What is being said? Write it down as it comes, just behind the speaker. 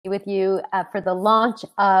with you for the launch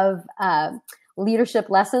of Leadership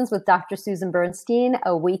Lessons with Dr. Susan Bernstein,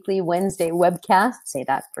 a weekly Wednesday webcast. Say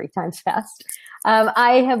that 3 times fast.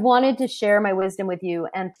 I have wanted to share my wisdom with you,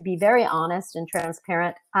 and to be very honest and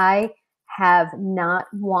transparent, I have not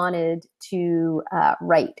wanted to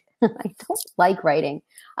write. I don't like writing.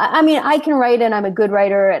 I mean, I can write, and I'm a good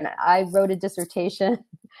writer, and I wrote a dissertation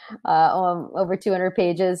over 200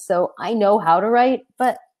 pages, so I know how to write,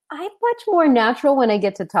 but I'm much more natural when I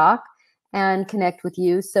get to talk and connect with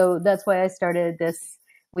you. So that's why I started this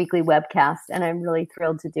weekly webcast, and I'm really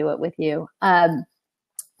thrilled to do it with you.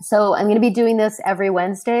 So I'm going to be doing this every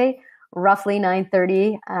Wednesday, roughly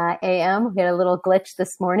 9:30 a.m. We had a little glitch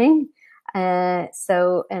this morning. And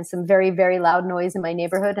some very, very loud noise in my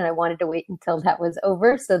neighborhood, and I wanted to wait until that was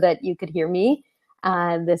over so that you could hear me.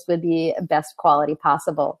 This would be best quality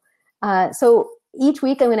possible. So each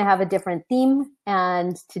week I'm going to have a different theme,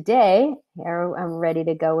 and today here I'm ready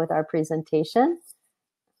to go with our presentation.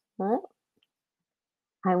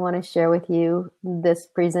 I want to share with you this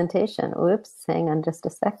presentation. Oops, hang on just a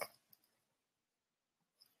sec.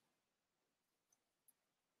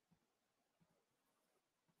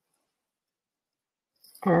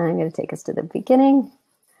 And I'm going to take us to the beginning.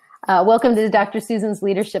 Welcome to Dr. Susan's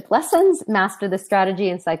Leadership Lessons, Master the Strategy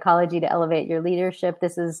and Psychology to Elevate Your Leadership.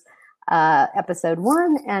 This is episode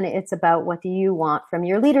 1, and it's about what do you want from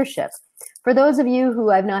your leadership. For those of you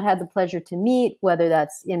who I've not had the pleasure to meet, whether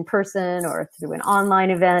that's in person or through an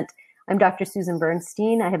online event, I'm Dr. Susan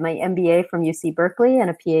Bernstein. I have my MBA from UC Berkeley and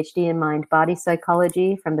a PhD in mind-body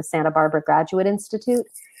psychology from the Santa Barbara Graduate Institute.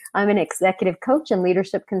 I'm an executive coach and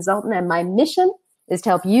leadership consultant, and my mission is to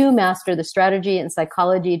help you master the strategy and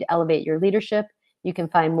psychology to elevate your leadership. You can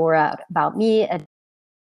find more out about me at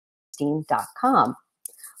bernstein.com.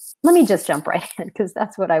 Let me just jump right in, because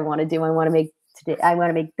that's what I want to do. I want to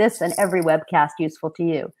make this and every webcast useful to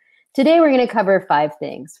you. Today, we're going to cover 5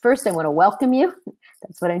 things. First, I want to welcome you.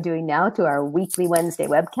 That's what I'm doing now, to our weekly Wednesday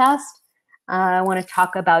webcast. I want to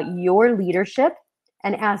talk about your leadership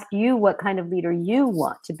and ask you what kind of leader you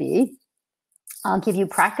want to be. I'll give you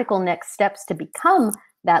practical next steps to become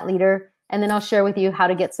that leader, and then I'll share with you how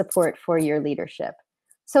to get support for your leadership.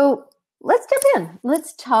 So let's jump in.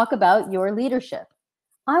 Let's talk about your leadership.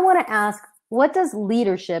 I want to ask, what does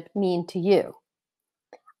leadership mean to you?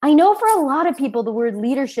 I know for a lot of people, the word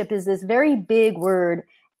leadership is this very big word,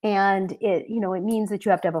 and it means that you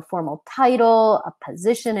have to have a formal title, a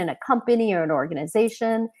position in a company or an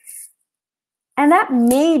organization. And that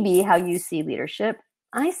may be how you see leadership.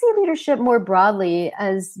 I see leadership more broadly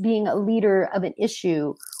as being a leader of an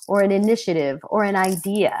issue or an initiative or an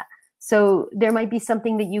idea. So there might be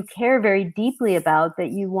something that you care very deeply about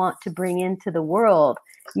that you want to bring into the world.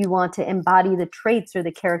 You want to embody the traits or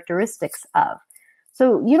the characteristics of.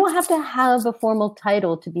 So you don't have to have a formal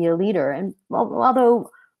title to be a leader. And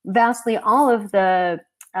although vastly almost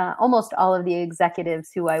all of the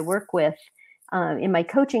executives who I work with in my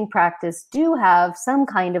coaching practice do have some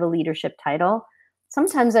kind of a leadership title,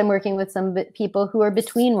 sometimes I'm working with some people who are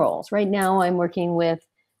between roles. Right now, I'm working with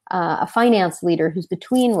a finance leader who's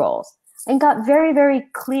between roles, and got very, very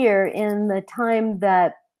clear in the time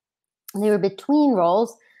that they were between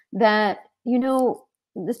roles that,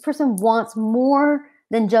 this person wants more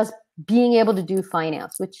than just being able to do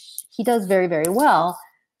finance, which he does very, very well,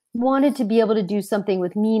 wanted to be able to do something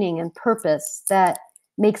with meaning and purpose that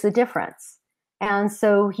makes a difference. And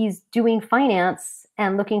so he's doing finance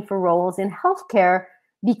and looking for roles in healthcare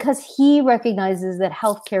because he recognizes that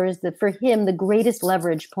healthcare is, for him, the greatest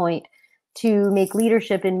leverage point to make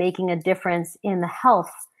leadership and making a difference in the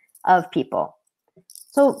health of people.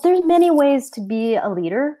 So there's many ways to be a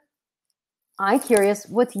leader. I'm curious,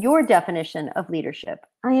 what's your definition of leadership?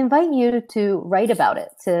 I invite you to write about it,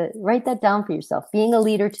 to write that down for yourself. Being a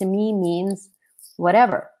leader to me means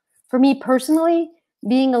whatever. For me personally,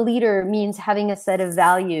 being a leader means having a set of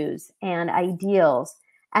values and ideals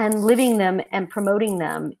and living them and promoting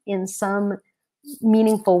them in some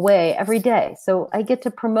meaningful way every day. So I get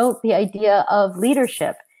to promote the idea of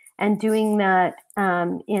leadership and doing that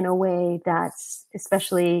in a way that's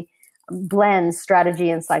especially blends strategy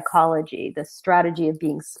and psychology, the strategy of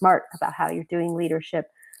being smart about how you're doing leadership,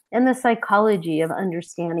 and the psychology of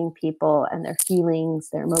understanding people and their feelings,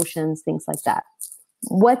 their emotions, things like that.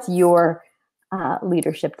 What's your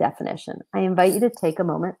leadership definition? I invite you to take a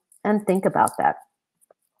moment and think about that.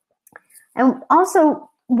 And also,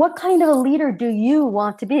 what kind of a leader do you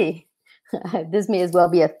want to be? This may as well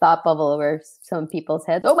be a thought bubble over some people's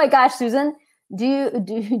heads. Oh my gosh, Susan, do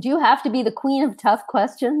you have to be the queen of tough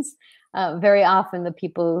questions? Very often the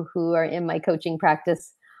people who are in my coaching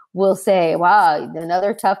practice will say, wow,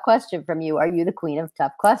 another tough question from you. Are you the queen of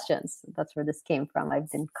tough questions? That's where this came from.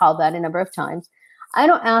 I've been called that a number of times. I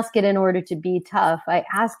don't ask it in order to be tough. I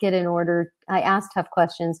ask tough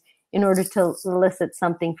questions in order to elicit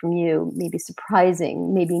something from you, maybe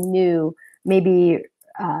surprising, maybe new, maybe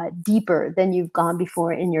deeper than you've gone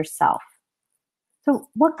before in yourself. So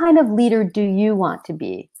what kind of leader do you want to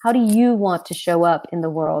be? How do you want to show up in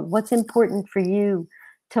the world? What's important for you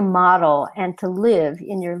to model and to live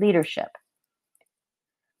in your leadership?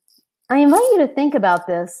 I invite you to think about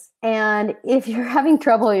this. And if you're having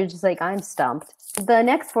trouble, you're just like, I'm stumped. The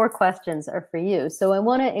next 4 questions are for you. So I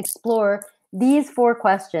want to explore these 4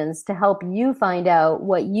 questions to help you find out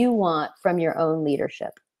what you want from your own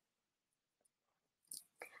leadership.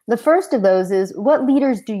 The first of those is, what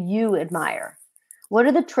leaders do you admire? What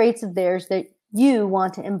are the traits of theirs that you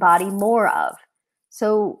want to embody more of?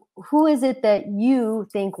 So who is it that you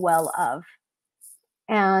think well of?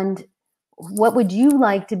 And what would you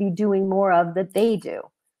like to be doing more of that they do?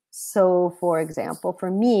 So for example, for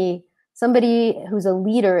me, somebody who's a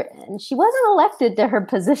leader, and she wasn't elected to her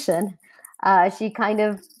position.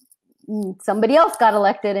 Somebody else got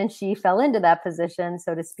elected and she fell into that position,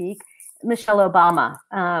 so to speak. Michelle Obama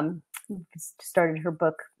started her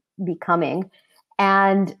book, Becoming.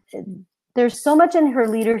 And there's so much in her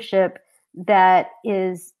leadership that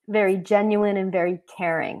is very genuine and very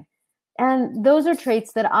caring. And those are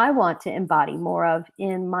traits that I want to embody more of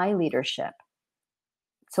in my leadership.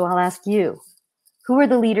 So I'll ask you, who are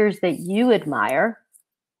the leaders that you admire?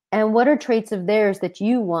 And what are traits of theirs that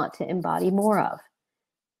you want to embody more of?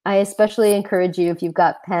 I especially encourage you, if you've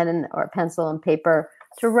got pen or pencil and paper,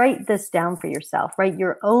 to write this down for yourself. Write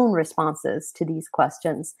your own responses to these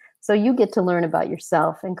questions so you get to learn about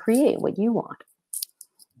yourself and create what you want.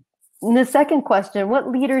 And the second question, what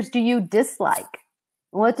leaders do you dislike?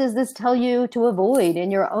 What does this tell you to avoid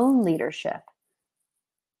in your own leadership?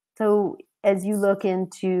 So as you look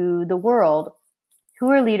into the world, who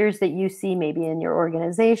are leaders that you see maybe in your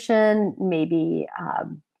organization, maybe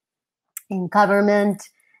in government,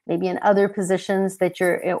 maybe in other positions that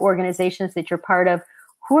organizations that you're part of?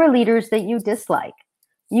 Who are leaders that you dislike?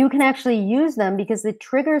 You can actually use them because it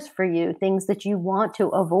triggers for you things that you want to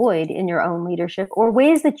avoid in your own leadership, or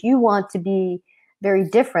ways that you want to be very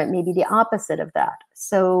different, maybe the opposite of that.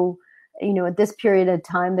 So, at this period of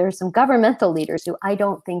time, there are some governmental leaders who I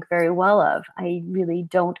don't think very well of. I really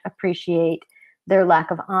don't appreciate their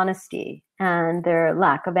lack of honesty and their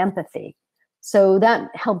lack of empathy. So that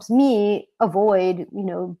helps me avoid,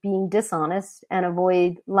 being dishonest and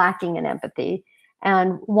avoid lacking in empathy,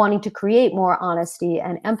 and wanting to create more honesty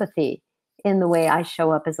and empathy in the way I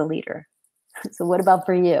show up as a leader. So what about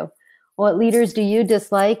for you? What leaders do you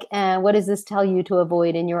dislike, and what does this tell you to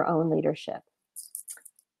avoid in your own leadership?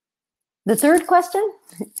 The third question,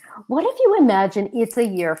 what if you imagine it's a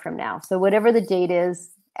year from now? So whatever the date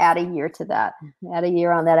is, add a year to that, add a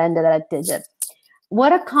year on that end of that digit.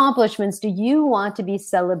 What accomplishments do you want to be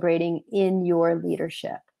celebrating in your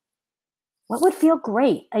leadership? What would feel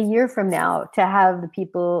great a year from now to have the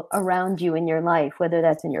people around you in your life, whether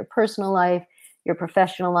that's in your personal life, your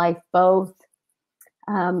professional life, both?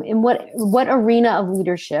 In what arena of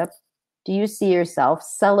leadership do you see yourself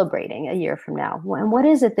celebrating a year from now? And what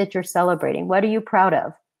is it that you're celebrating? What are you proud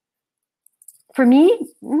of? For me,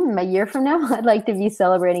 a year from now, I'd like to be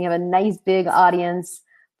celebrating, have a nice big audience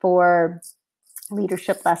for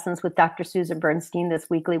Leadership Lessons with Dr. Susan Bernstein, this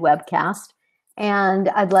weekly webcast. And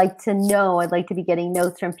I'd like to be getting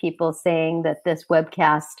notes from people saying that this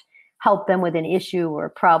webcast helped them with an issue or a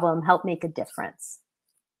problem, helped make a difference.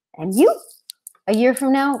 And you, a year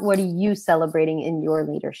from now, what are you celebrating in your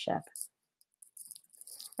leadership?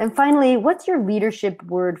 And finally, what's your leadership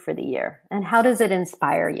word for the year? And how does it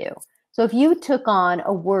inspire you? So if you took on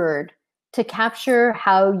a word to capture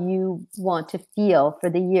how you want to feel for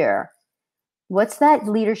the year, what's that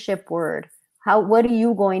leadership word? What are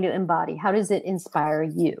you going to embody? How does it inspire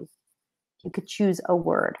you? You could choose a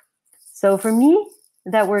word. So for me,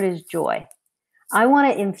 that word is joy. I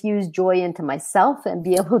want to infuse joy into myself and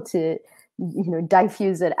be able to,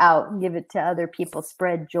 diffuse it out and give it to other people,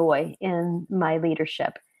 spread joy in my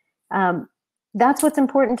leadership. That's what's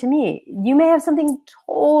important to me. You may have something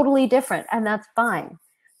totally different, and that's fine.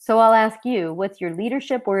 So I'll ask you, what's your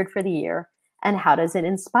leadership word for the year, and how does it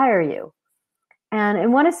inspire you? And I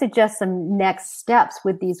want to suggest some next steps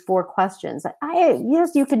with these 4 questions.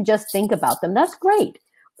 Yes, you can just think about them. That's great.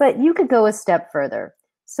 But you could go a step further.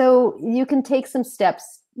 So you can take some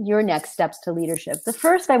steps, your next steps to leadership. The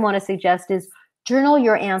first I want to suggest is journal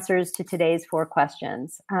your answers to today's 4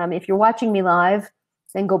 questions. If you're watching me live,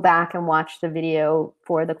 then go back and watch the video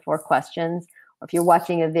for the 4 questions. or if you're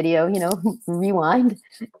watching a video, rewind,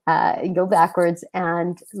 go backwards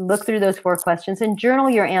and look through those 4 questions and journal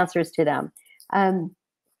your answers to them.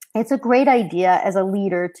 It's a great idea as a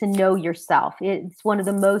leader to know yourself. It's one of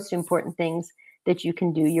the most important things that you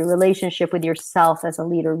can do. Your relationship with yourself as a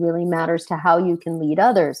leader really matters to how you can lead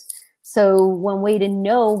others. So one way to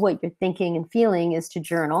know what you're thinking and feeling is to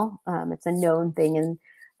journal. It's a known thing in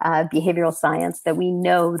behavioral science that we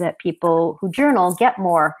know that people who journal get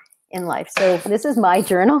more in life. So this is my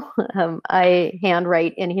journal. I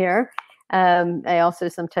handwrite in here. I also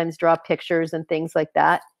sometimes draw pictures and things like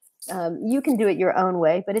that. You can do it your own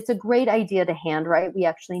way, but it's a great idea to handwrite. We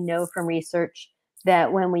actually know from research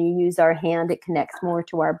that when we use our hand, it connects more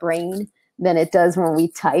to our brain than it does when we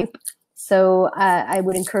type. So I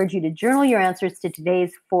would encourage you to journal your answers to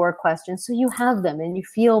today's 4 questions so you have them and you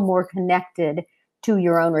feel more connected to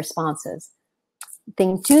your own responses.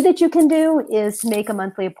 Thing 2 that you can do is to make a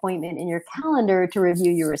monthly appointment in your calendar to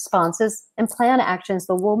review your responses and plan actions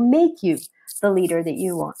that will make you the leader that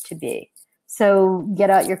you want to be. So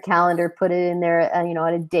get out your calendar, put it in there,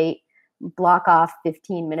 at a date, block off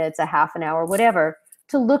 15 minutes, a half an hour, whatever,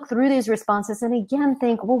 to look through these responses and again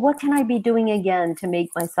think, well, what can I be doing again to make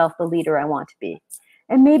myself the leader I want to be?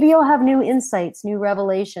 And maybe you'll have new insights, new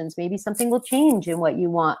revelations. Maybe something will change in what you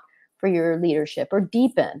want for your leadership or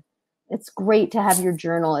deepen. It's great to have your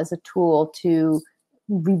journal as a tool to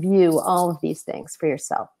review all of these things for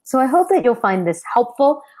yourself. So I hope that you'll find this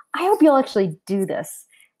helpful. I hope you'll actually do this.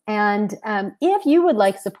 And if you would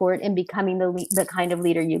like support in becoming the kind of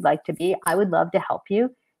leader you'd like to be, I would love to help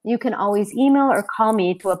you. You can always email or call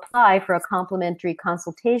me to apply for a complimentary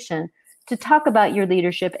consultation to talk about your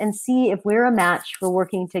leadership and see if we're a match for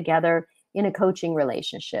working together in a coaching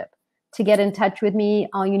relationship. To get in touch with me,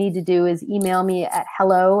 all you need to do is email me at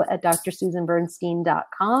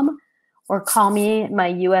hello@drsusanbernstein.com or call me. My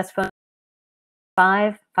US phone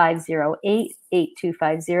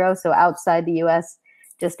 508-8250. So outside the US,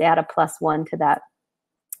 just add a +1 to that.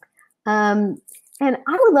 And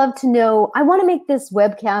I would love to know, I want to make this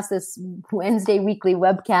webcast, this Wednesday weekly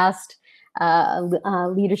webcast,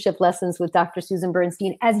 Leadership Lessons with Dr. Susan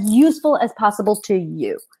Bernstein, as useful as possible to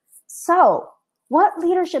you. So what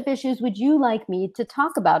leadership issues would you like me to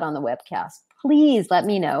talk about on the webcast? Please let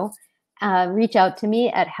me know. Reach out to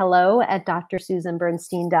me at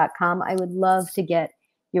hello@drsusanbernstein.com. I would love to get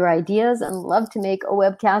your ideas and love to make a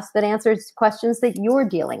webcast that answers questions that you're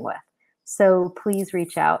dealing with. So please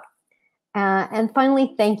reach out. And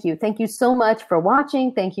finally, thank you. Thank you so much for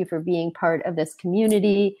watching. Thank you for being part of this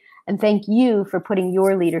community. And thank you for putting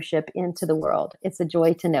your leadership into the world. It's a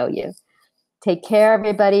joy to know you. Take care,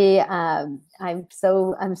 everybody. I'm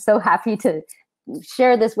so happy to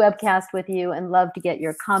share this webcast with you and love to get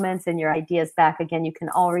your comments and your ideas back. Again, you can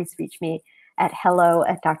always reach me at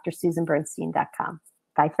hello@drsusanbernstein.com.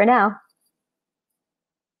 Bye for now.